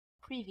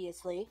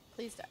Previously,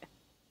 Please die.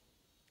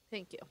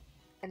 Thank you.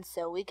 and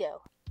so we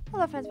go.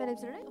 Hello friends, my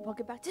name's Lunernight.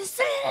 Welcome back to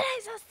Spire.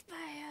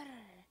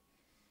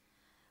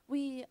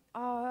 We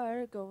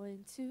are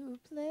going to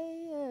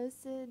play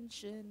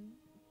Ascension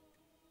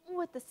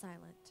with the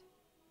Silent.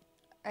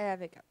 I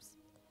have hiccups.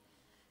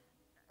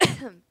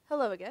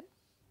 Hello again.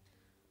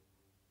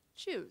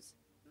 Choose.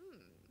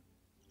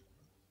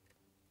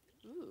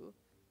 Ooh.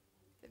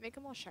 They make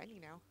them all shiny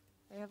now.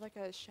 They have like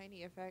a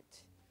shiny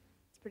effect.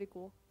 It's pretty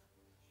cool.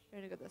 We're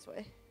gonna go this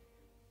way.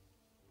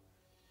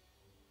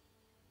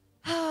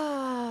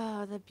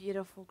 Ah, the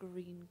beautiful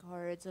green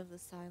cards of the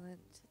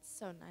Silent. It's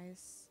so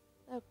nice.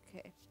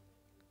 Okay.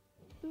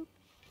 Boop.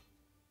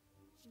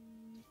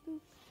 Boop.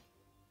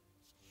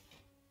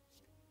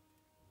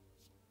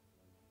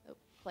 Oh,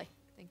 play.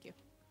 Thank you.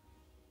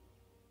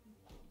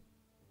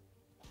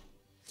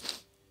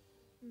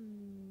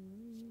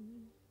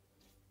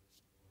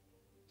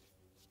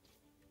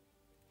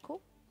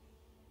 Cool.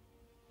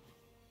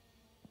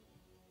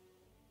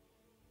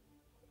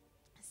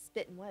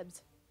 Spitting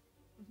webs.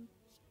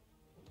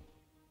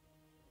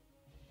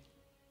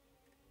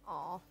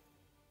 Aw.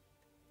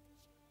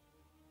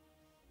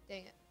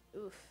 Dang it.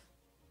 Oof.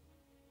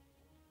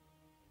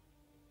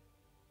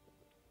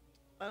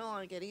 I don't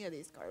want to get any of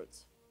these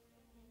cards.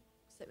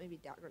 Except maybe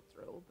Dagger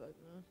Throw, but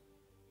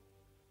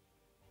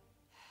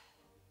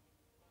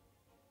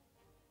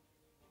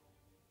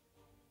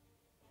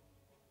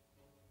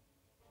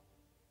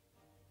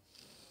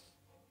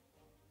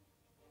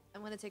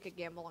I'm going to take a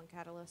gamble on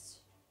Catalyst.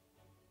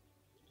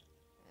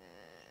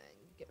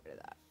 And get rid of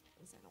that,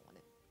 because I don't want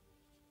it.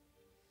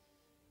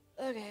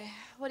 Okay,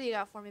 what do you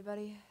got for me,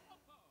 buddy?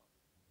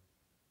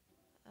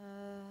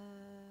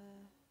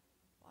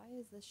 Why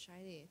is this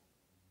shiny?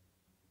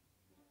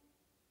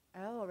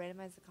 Oh,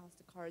 randomize the cost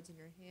of cards in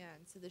your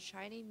hand. So the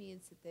shiny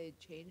means that they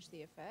change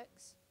the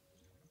effects?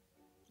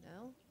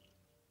 No?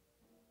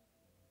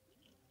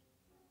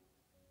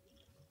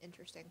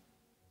 Interesting.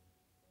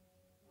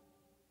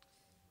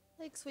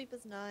 Lake Sweep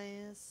is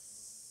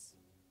nice.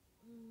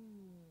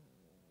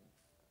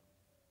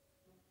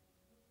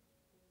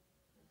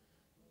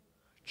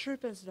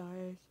 Chirp is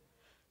nice.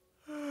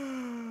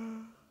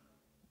 I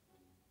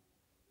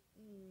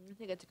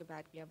think I took a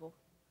bad gamble.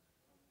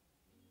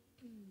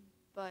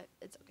 But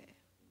it's okay.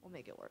 We'll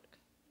make it work.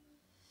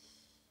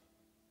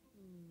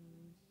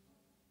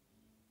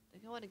 I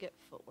think I want to get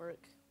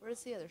footwork.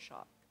 Where's the other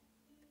shop?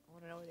 I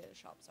want to know where the other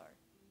shops are.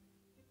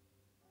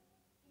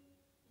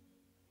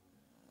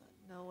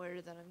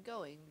 Nowhere that I'm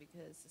going,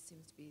 because this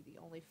seems to be the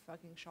only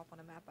fucking shop on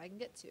a map I can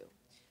get to.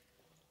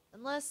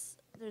 Unless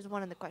there's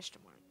one in the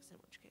question marks, in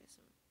which case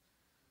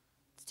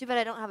it's too bad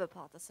I don't have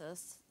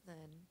Hypothesis.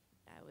 Then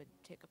I would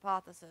take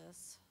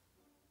Hypothesis.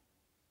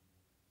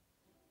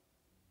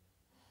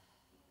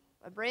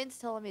 My brain's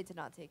telling me to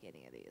not take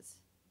any of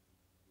these.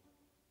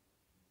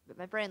 But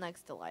my brain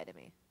likes to lie to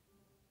me.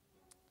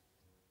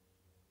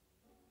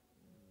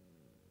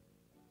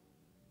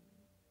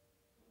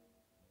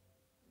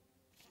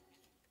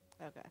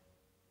 Okay.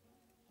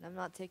 And I'm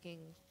not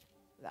taking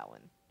that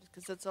one. Just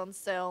because it's on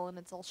sale and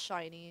it's all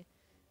shiny.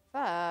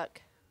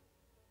 Fuck.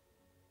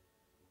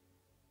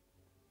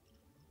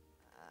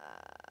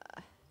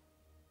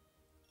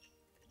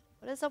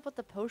 What is up with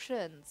the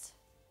potions?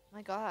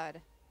 My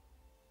god.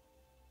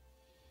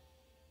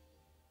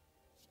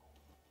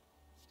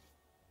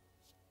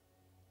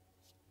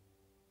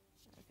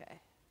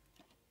 Okay.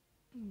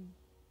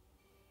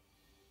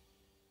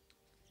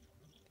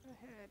 Go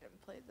ahead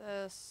and play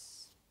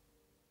this.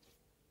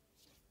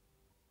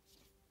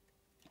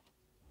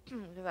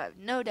 Because I have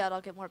no doubt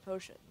I'll get more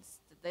potions.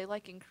 Did they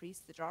like increase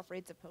the drop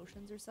rates of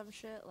potions or some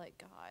shit? Like,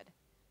 god.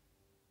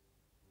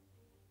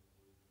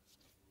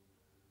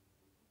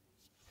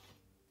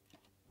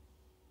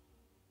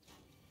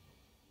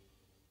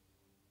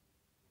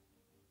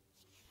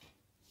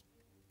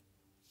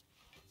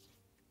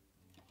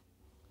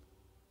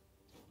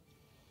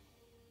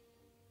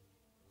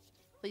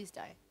 Please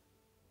die.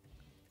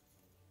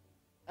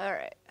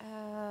 Alright.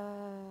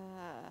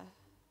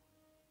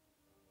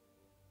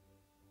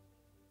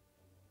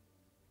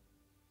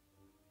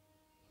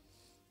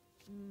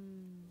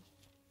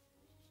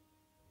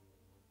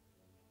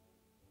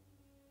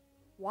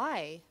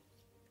 Why?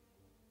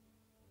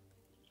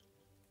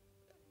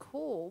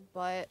 Cool,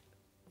 but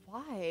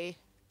why?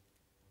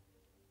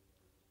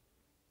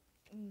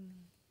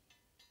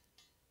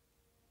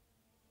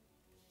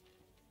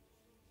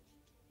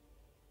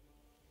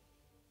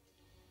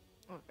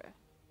 Okay.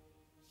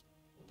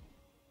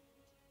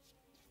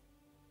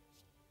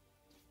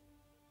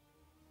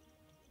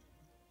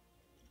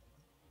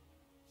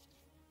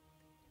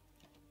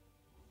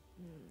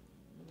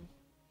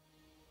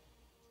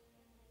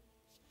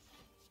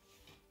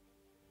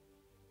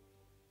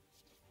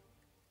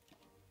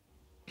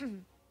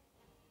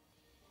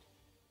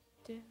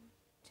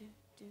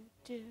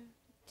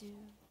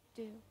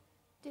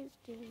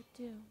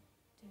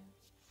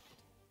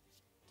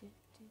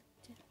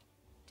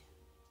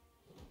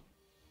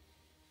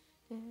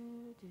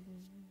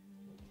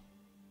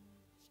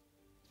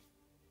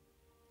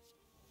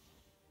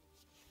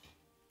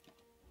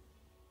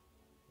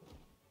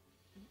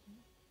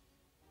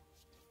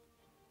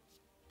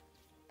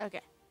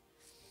 Okay.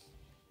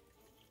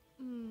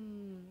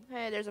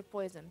 Hey, there's a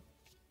poison.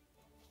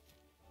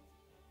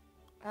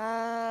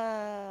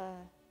 I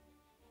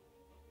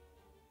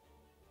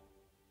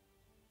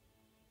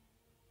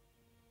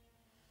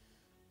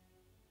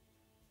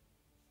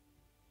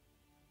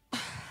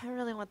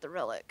really want the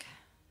relic.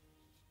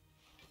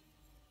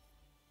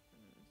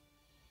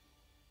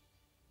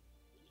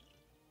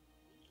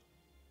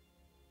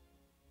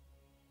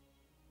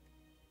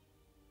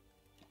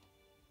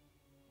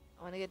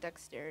 I want to get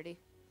dexterity.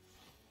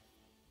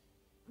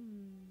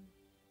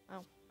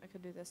 Oh, I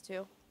could do this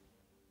too.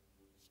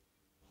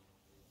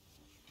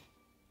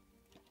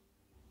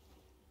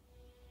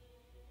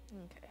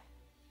 Okay.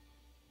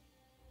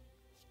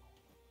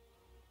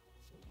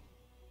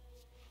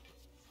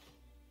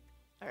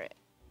 Alright.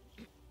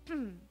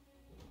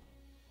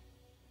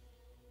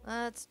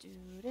 Let's do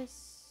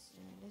this,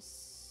 and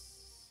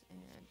this,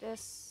 and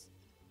this.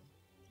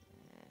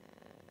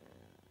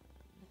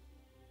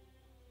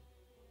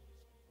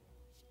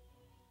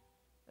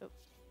 And...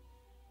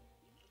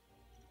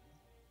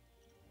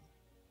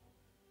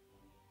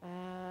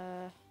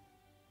 Oh.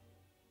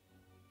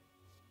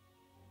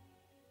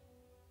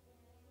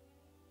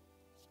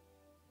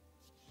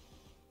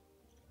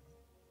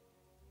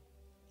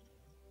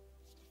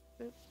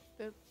 Boop,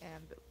 boop,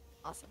 and boop.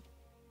 Awesome.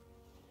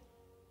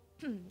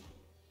 Oof.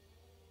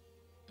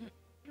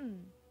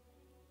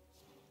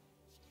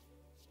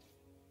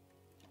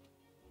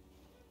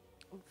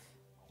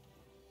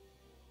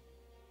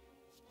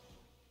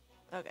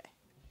 Okay.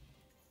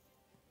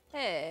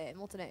 Hey,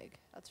 molten egg.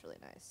 That's really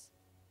nice.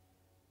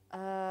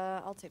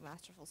 I'll take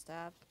Masterful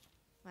Stab.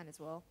 Might as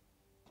well.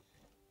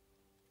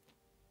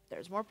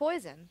 There's more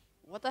poison.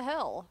 What the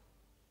hell?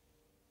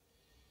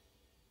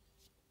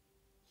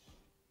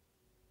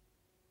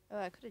 Oh,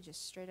 I could have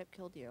just straight up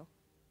killed you.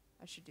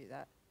 I should do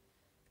that.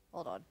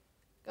 Hold on.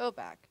 Go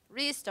back.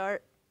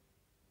 Restart.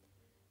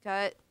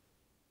 Cut.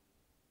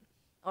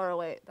 Or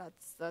wait,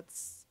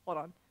 that's hold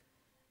on.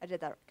 I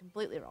did that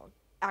completely wrong.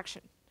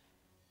 Action.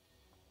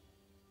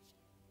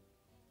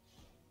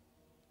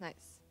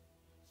 Nice.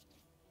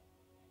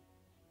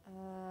 Go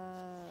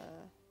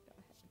ahead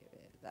and get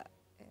rid of that.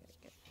 And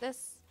get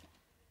this.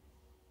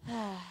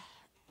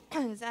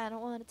 Because I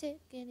don't want to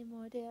take any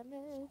more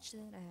damage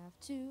than I have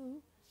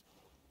to.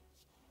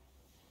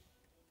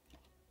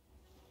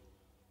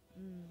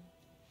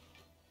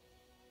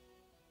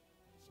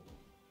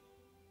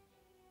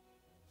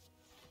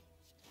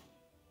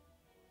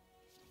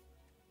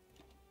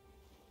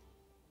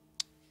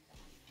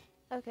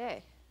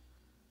 Okay.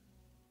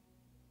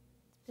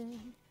 It's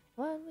been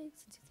 1 week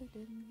since you looked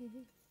at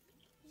me.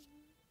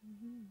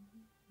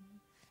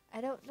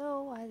 I don't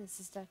know why this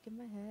is stuck in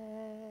my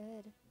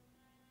head.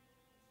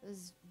 It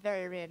was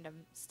very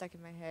random, stuck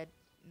in my head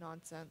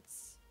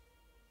nonsense.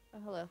 Oh,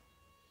 hello.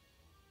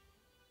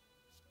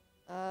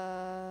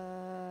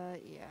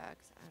 Yeah,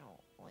 'cause I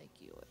don't like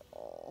you at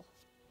all.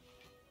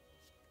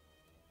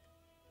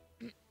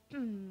 Do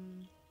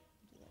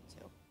that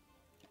too.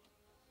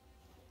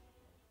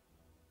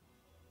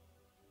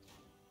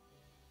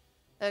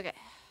 Okay.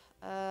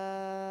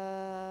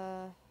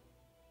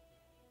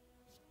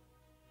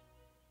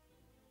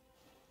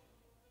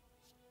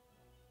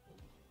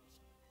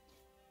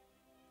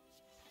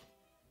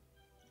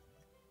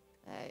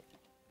 Hey.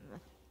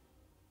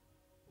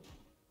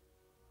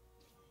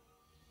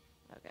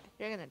 Okay,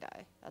 you're gonna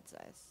die. That's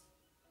nice.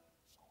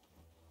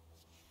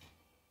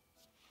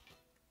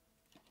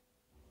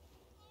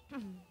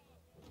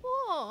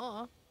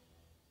 Oh.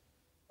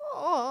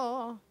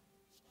 Oh.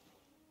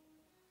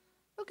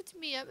 Look at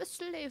me, I'm a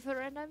slaver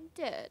and I'm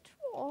dead.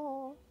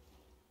 Oh.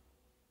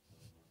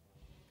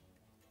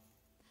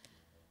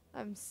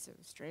 I'm so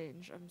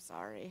strange, I'm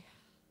sorry.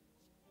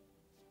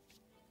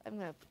 I'm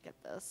gonna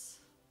get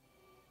this.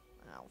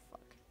 Oh, fuck.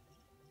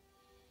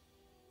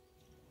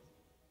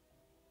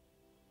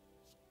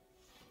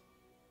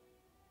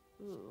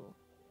 Ooh.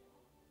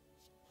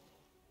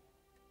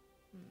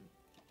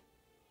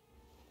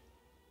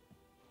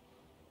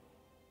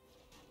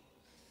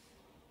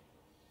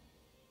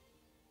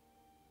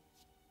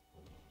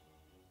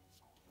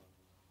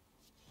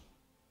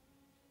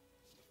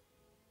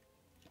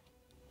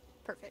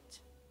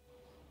 Perfect.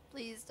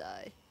 Please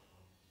die.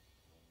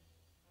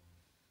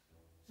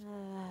 I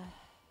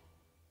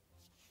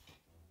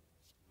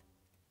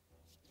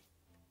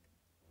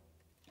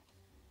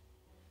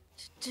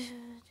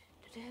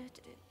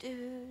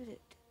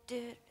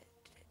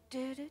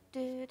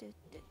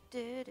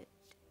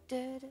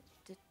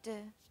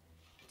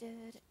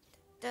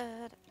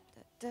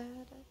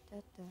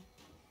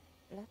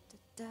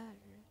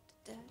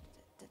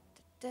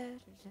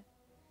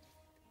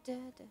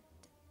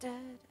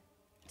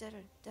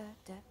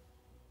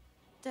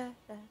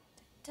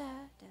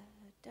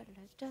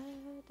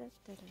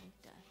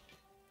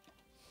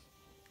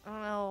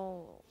don't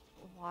know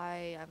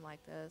why I'm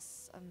like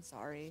this. I'm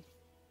sorry.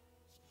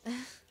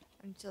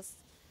 I'm just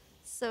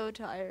so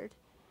tired.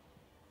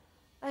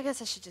 I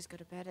guess I should just go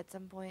to bed at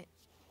some point.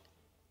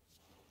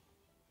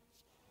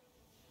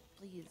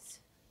 Please.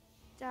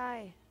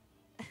 Die.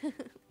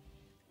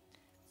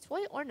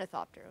 Toy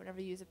Ornithopter.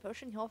 Whenever you use a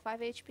potion, heal 5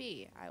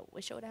 HP. I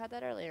wish I would have had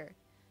that earlier.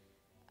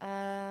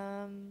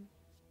 Let's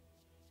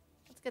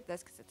get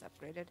this because it's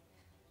upgraded.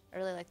 I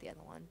really like the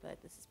other one,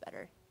 but this is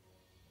better.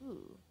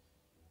 Ooh.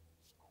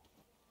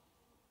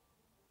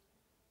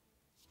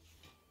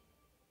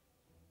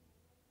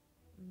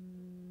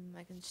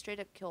 I can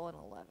straight up kill an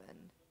 11.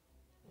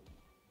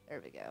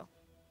 There we go.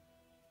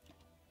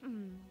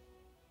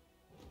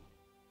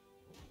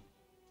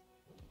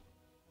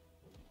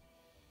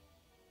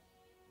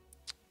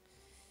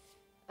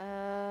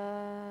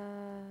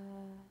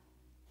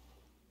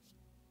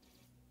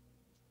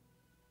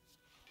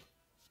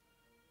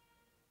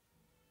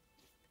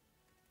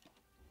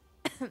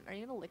 Are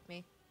you gonna lick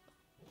me?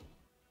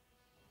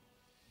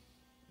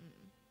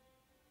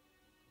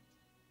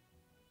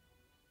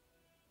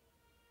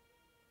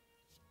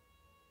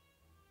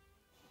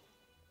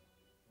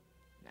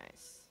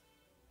 Nice.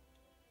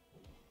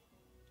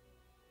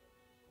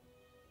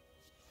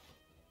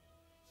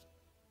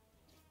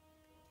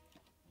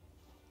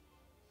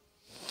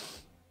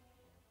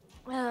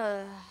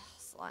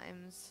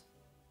 Slimes.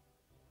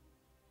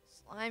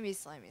 Slimy,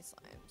 slimy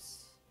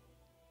slimes.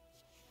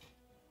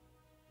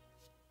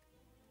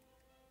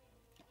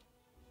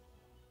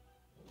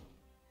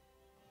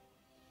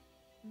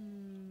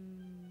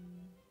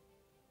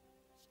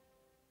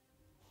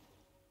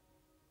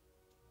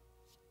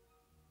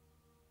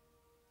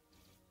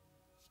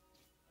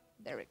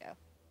 There we go.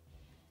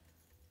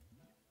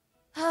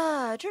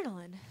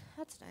 Adrenaline.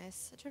 That's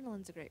nice.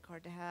 Adrenaline's a great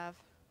card to have.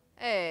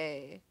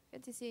 Hey,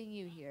 good to seeing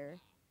you here.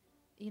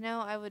 You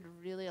know, I would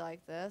really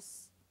like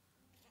this.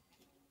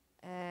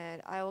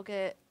 And I will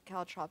get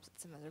Caltrops at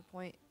some other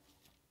point.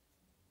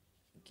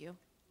 Thank you.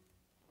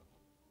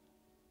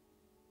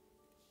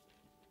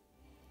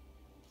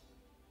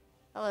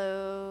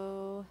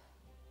 Hello.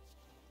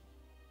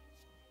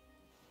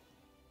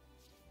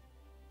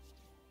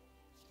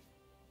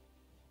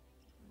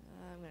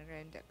 I'm gonna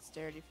grind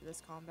dexterity for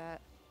this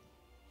combat.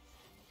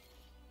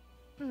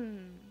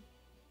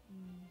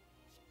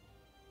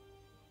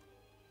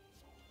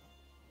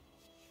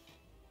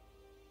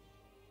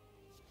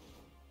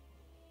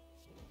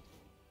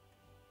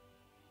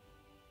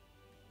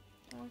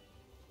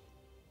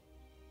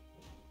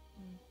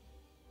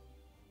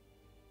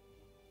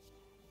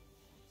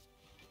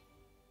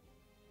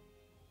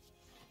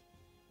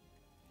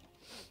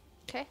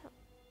 Okay.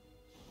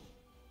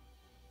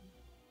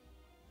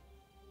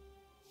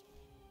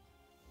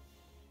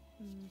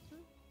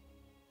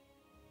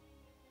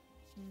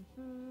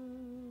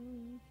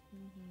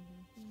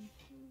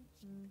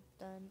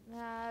 Doesn't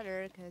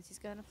matter, because he's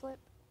gonna flip.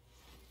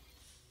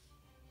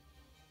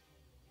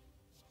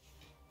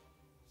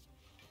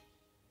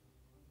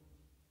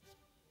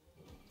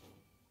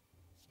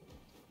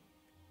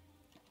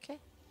 Okay.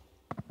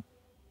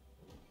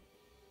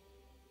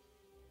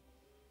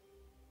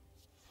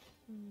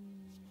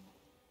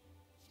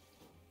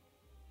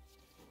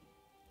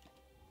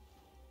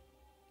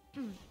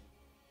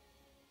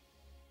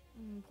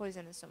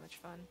 Poison is so much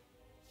fun.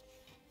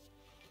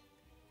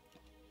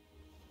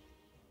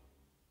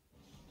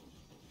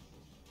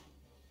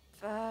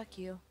 Fuck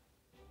you.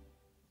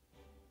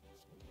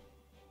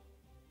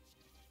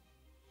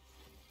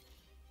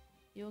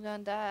 You gonna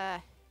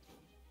die.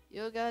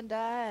 You gonna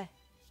die.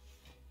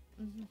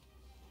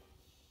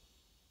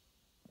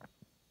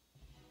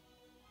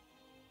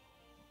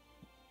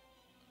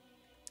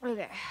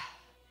 Okay.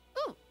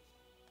 Ooh.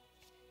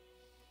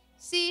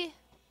 See?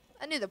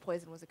 I knew the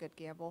poison was a good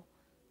gamble.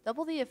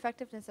 Double the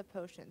effectiveness of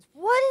potions.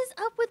 What is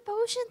up with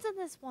potions in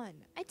this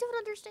one? I don't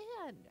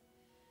understand.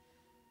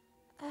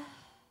 I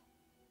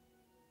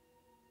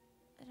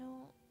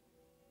don't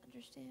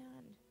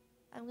understand.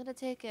 I'm gonna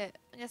take it.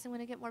 I guess I'm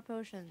gonna get more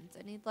potions.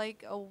 I need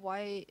like a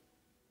white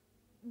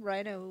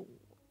rhino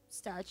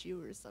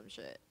statue or some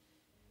shit.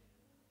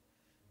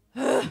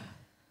 I'm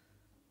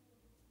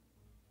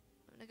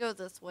gonna go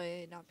this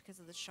way, not because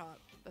of the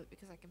shop, but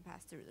because I can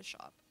pass through the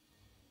shop.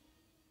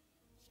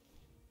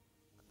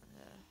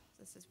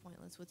 This is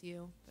pointless with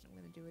you, but I'm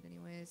gonna do it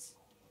anyways.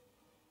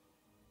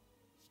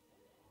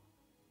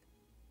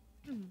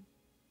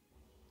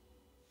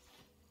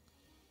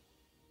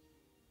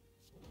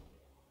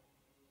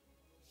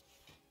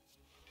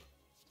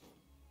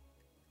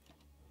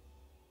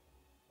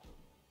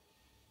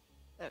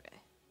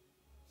 Okay.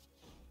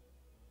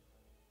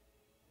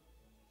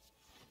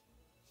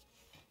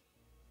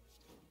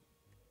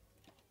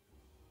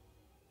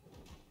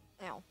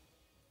 Ow.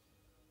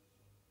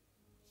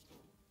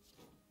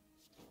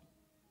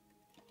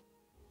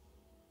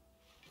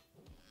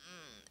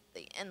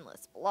 The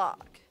endless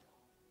block.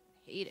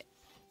 I hate it.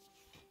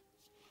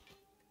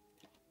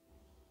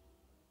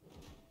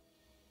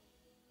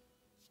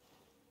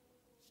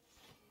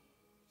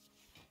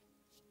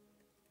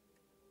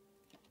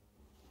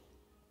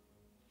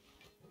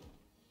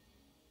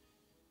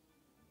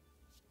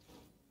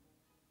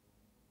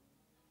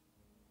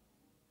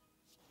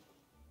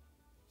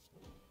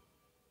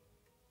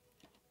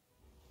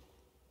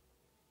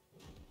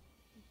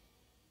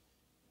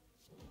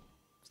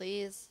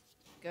 Please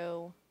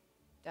go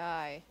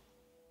die.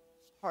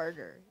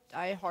 harder.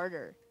 Die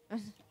harder.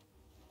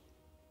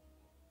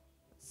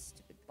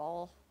 Stupid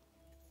ball.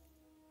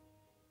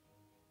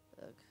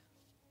 Ugh.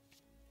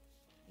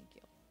 Thank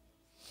you.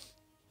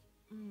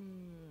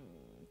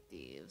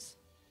 Thieves.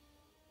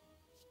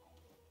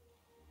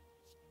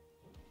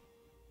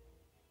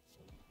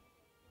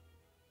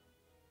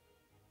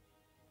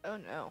 Oh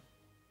no.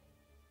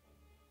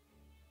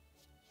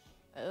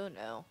 Oh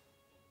no.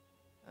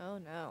 Oh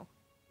no.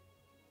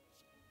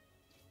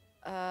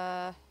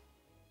 Can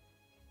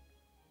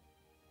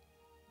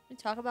we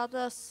talk about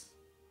this?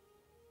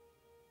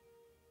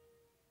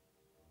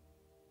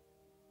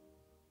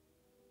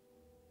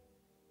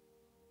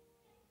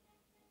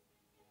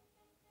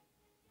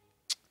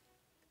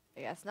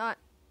 I guess not.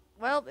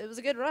 Well, it was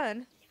a good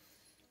run.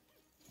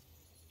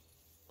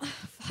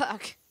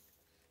 Fuck.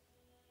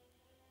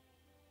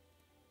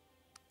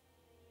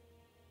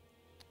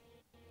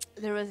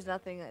 There was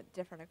nothing that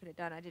different I could have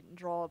done. I didn't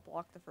draw a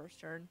block the first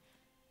turn.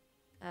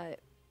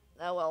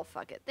 Oh well,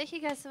 fuck it. Thank you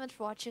guys so much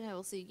for watching. I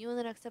will see you in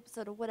the next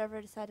episode of whatever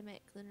I decide to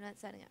make. Lunernight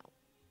signing out.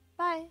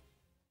 Bye.